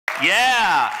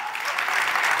Yeah.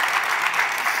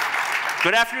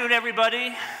 Good afternoon,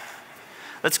 everybody.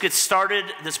 Let's get started.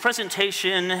 This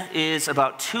presentation is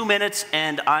about 2 minutes,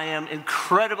 and I am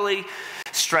incredibly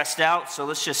stressed out. So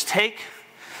let's just take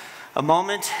a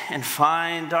moment and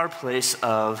find our place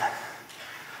of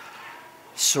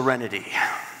serenity.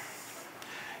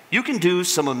 You can do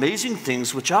some amazing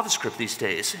things with JavaScript these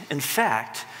days. In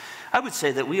fact, I would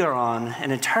say that we are on an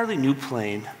entirely new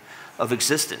plane of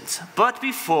existence. But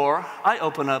before I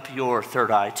open up your third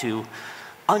eye to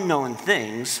unknown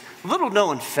things, little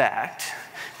known fact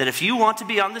that if you want to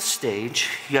be on the stage,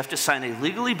 you have to sign a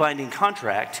legally binding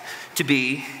contract to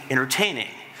be entertaining.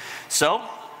 So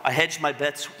I hedged my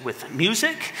bets with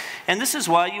music, and this is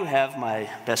why you have my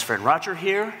best friend Roger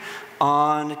here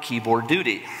on keyboard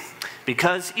duty.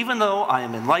 Because even though I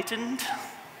am enlightened,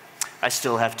 I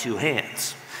still have two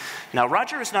hands. Now,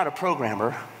 Roger is not a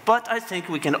programmer, but I think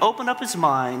we can open up his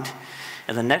mind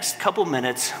in the next couple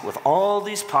minutes with all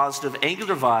these positive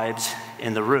Angular vibes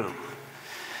in the room.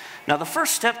 Now, the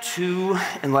first step to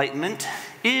enlightenment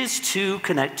is to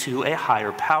connect to a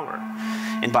higher power.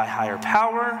 And by higher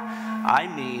power, I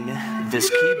mean this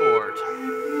keyboard.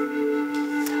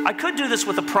 I could do this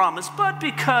with a promise, but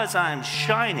because I'm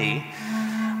shiny,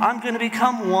 I'm going to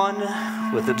become one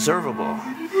with Observable.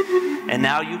 And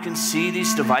now you can see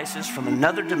these devices from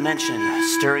another dimension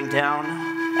staring down,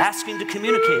 asking to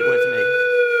communicate with me.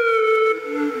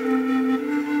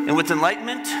 And with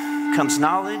enlightenment comes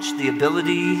knowledge, the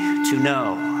ability to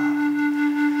know.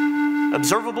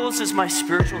 Observables is my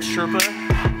spiritual Sherpa,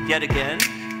 yet again,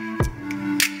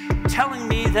 telling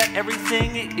me that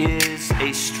everything is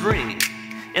a stream.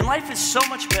 And life is so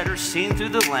much better seen through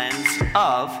the lens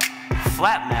of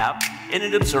flat map in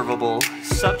an observable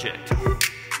subject.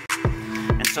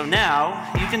 And so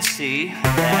now you can see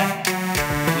that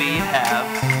we have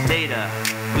data.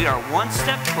 We are one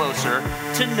step closer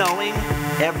to knowing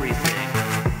everything.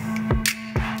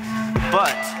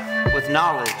 But with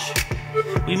knowledge,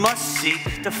 we must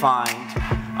seek to find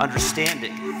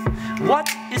understanding. What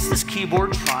is this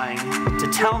keyboard trying to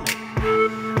tell me?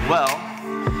 Well,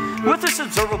 with this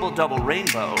observable double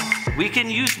rainbow, we can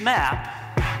use map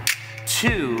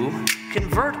to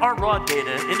convert our raw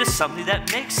data into something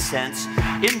that makes sense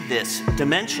in this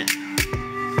dimension.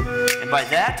 And by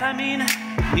that, I mean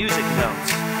music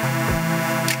notes.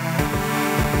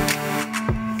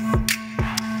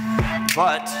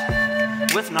 But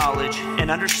with knowledge and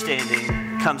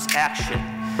understanding comes action.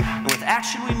 And with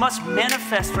action, we must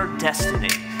manifest our destiny.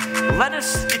 Let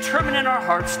us determine in our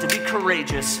hearts to be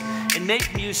courageous and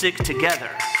make music together.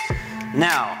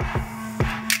 Now,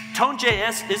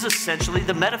 Tone.js is essentially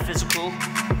the metaphysical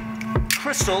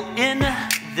crystal in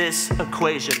this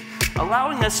equation,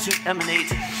 allowing us to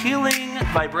emanate healing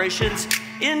vibrations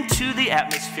into the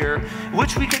atmosphere,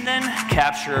 which we can then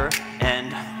capture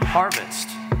and harvest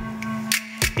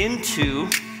into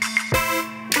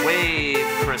wave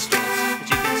crystals, as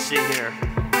you can see here.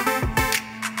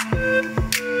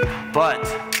 But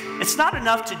it's not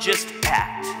enough to just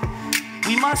act.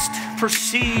 We must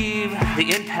perceive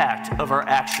the impact of our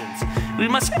actions. We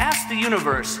must ask the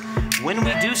universe, when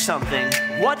we do something,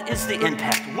 what is the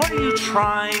impact? What are you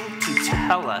trying to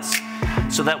tell us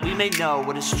so that we may know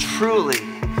what is truly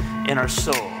in our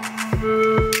soul?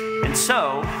 And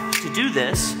so, to do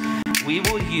this, we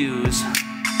will use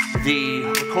the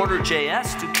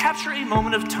recorder.js to capture a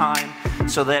moment of time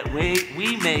so that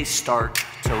we may start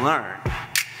to learn.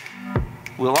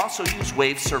 We'll also use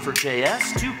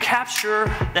wavesurfer.js to capture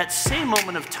that same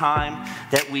moment of time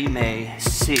that we may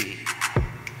see.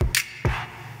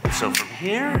 And so from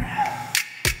here,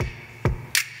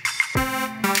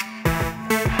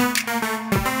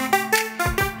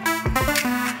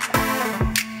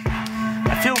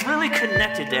 I feel really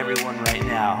connected to everyone right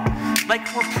now,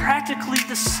 like we're practically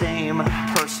the same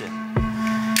person.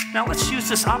 Now let's use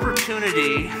this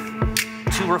opportunity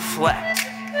to reflect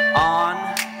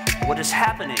on what is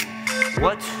happening,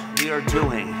 what we are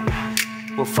doing.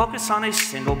 We'll focus on a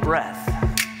single breath.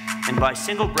 And by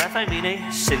single breath, I mean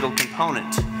a single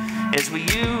component. As we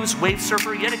use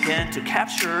Wavesurfer yet again to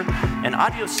capture an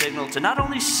audio signal to not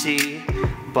only see,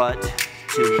 but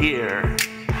to hear.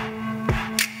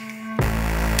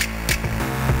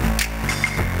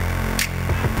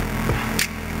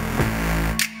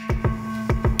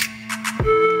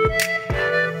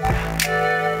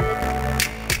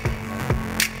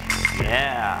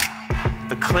 Yeah,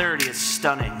 the clarity is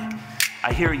stunning.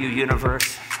 I hear you,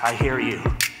 universe. I hear you.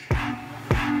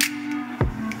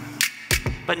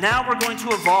 But now we're going to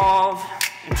evolve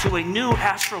into a new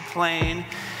astral plane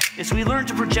as we learn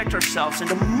to project ourselves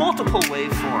into multiple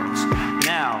waveforms.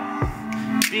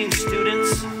 Now, being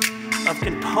students, of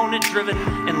component-driven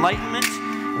enlightenment,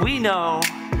 we know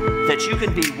that you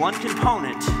can be one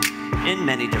component in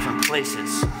many different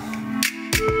places.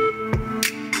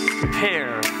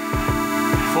 Prepare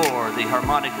for the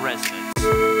harmonic resonance.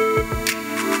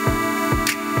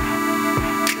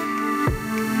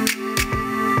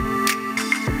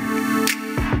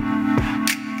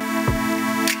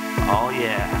 Oh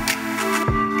yeah.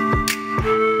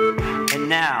 And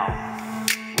now,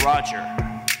 Roger,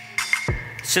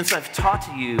 since I've taught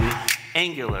you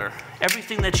Angular,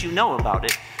 everything that you know about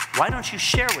it, why don't you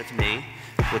share with me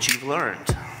what you've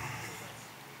learned?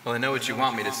 Well, I know what you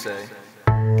want me to say.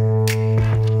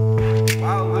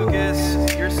 Wow, Lucas,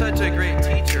 you're such a great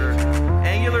teacher.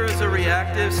 Angular is a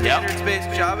reactive, standards-based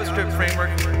JavaScript framework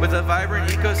with a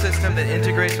vibrant ecosystem that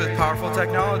integrates with powerful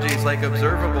technologies like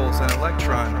observables and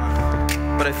Electron.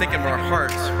 But I think in our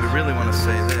hearts, we really want to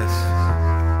say this.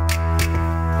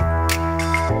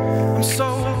 I'm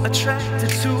so attracted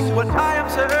to what I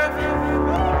observe.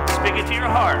 Speak it to your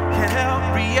heart. Can't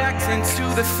help reacting to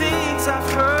the things I've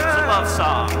heard. It's a love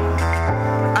song.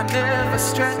 I never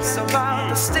stress about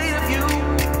the state of you,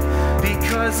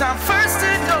 because I'm first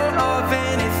to know of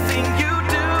anything you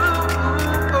do.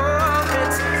 Oh,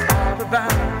 it's all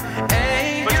about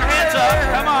Angular. Put your hands up,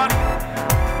 come on.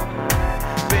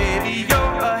 Baby,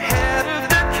 you're ahead of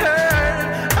the curve.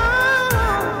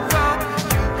 Oh,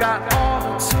 you got all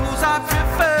the tools I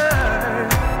prefer.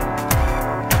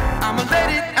 I'ma let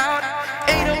it out,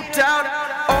 ain't no doubt,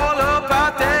 all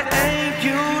about that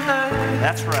Angular.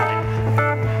 That's right.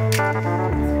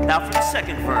 Now for the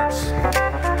second verse.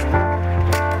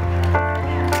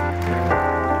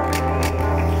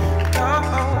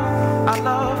 Oh, I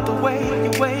love the way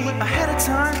you wait ahead of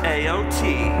time. AOT.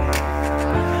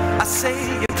 I say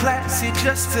you're classy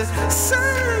just to say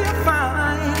you're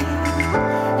fine.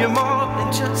 You're more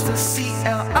than just a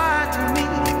CLI to me.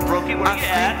 Brokey, where you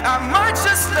at? I might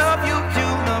just love you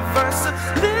universally.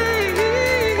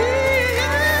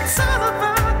 It's all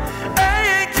about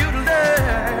Angular.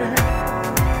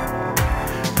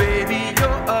 Baby,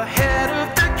 you're ahead of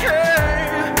the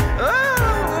curve.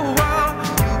 Oh,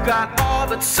 you got all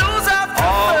the tools I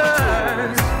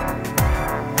prefer.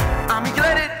 I'm gonna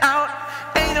let it out,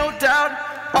 ain't no doubt,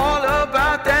 all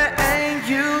about that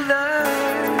Angular.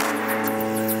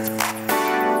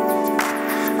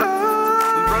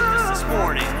 We wrote this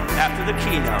morning after the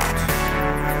keynote.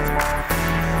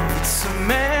 It's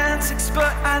semantics,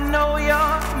 but I know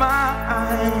you're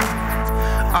mine.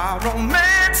 Our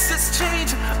romance is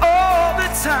changing all the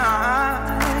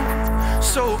time.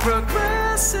 So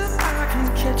progressive, I can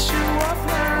catch you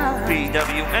offline.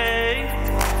 BWA.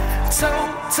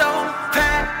 Total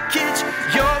package,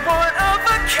 you're one of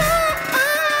a kind.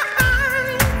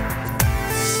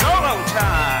 Solo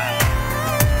time.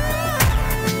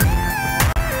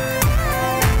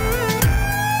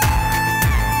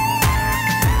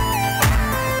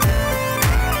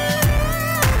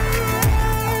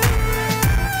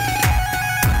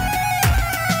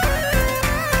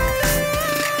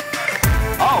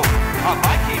 Oh, on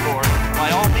my keyboard, by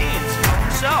all means,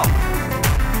 yourself.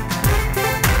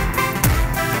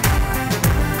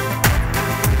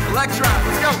 Electron,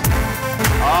 let's go.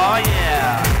 Oh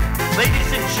yeah.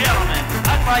 Ladies and gentlemen,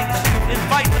 I'd like to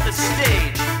invite to the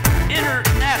stage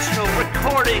international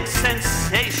recording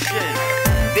sensation,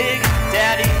 Big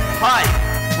Daddy Pipe.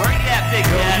 Where you at, Big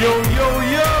Daddy? Yo, yo,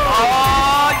 yo!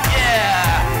 Oh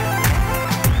yeah.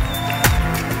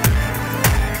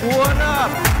 What up?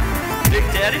 Big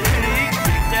Daddy P,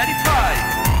 Big Daddy Pipe.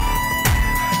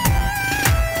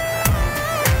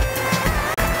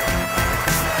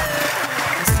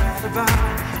 It's all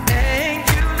about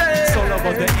Angular. It's all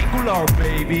about the Angular,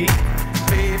 baby.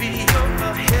 Baby, you're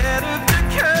ahead of the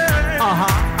curve.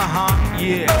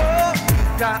 Yeah. Oh,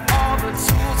 you got all the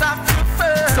tools I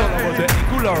prefer. It's all about the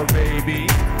Angular, baby.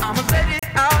 I'ma let it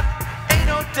out, ain't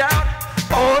no doubt,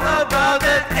 all about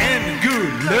that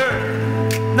Angular.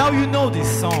 Now you know this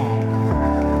song.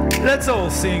 Let's all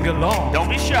sing along. Don't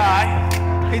be shy.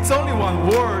 It's only one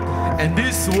word, and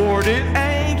this word is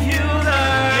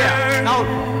Angular. yeah. Now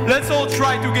let's all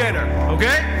try together,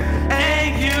 okay?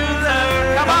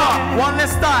 Angular. Come on, one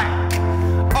last time.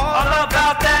 All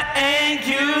about that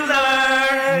Angular.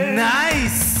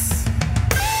 Nice.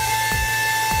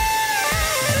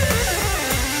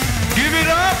 Give it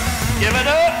up. Give it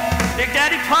up. Big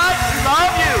Daddy Pipe, we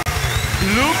love you.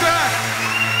 LUKAS.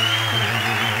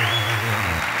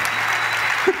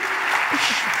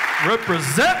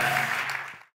 Represent.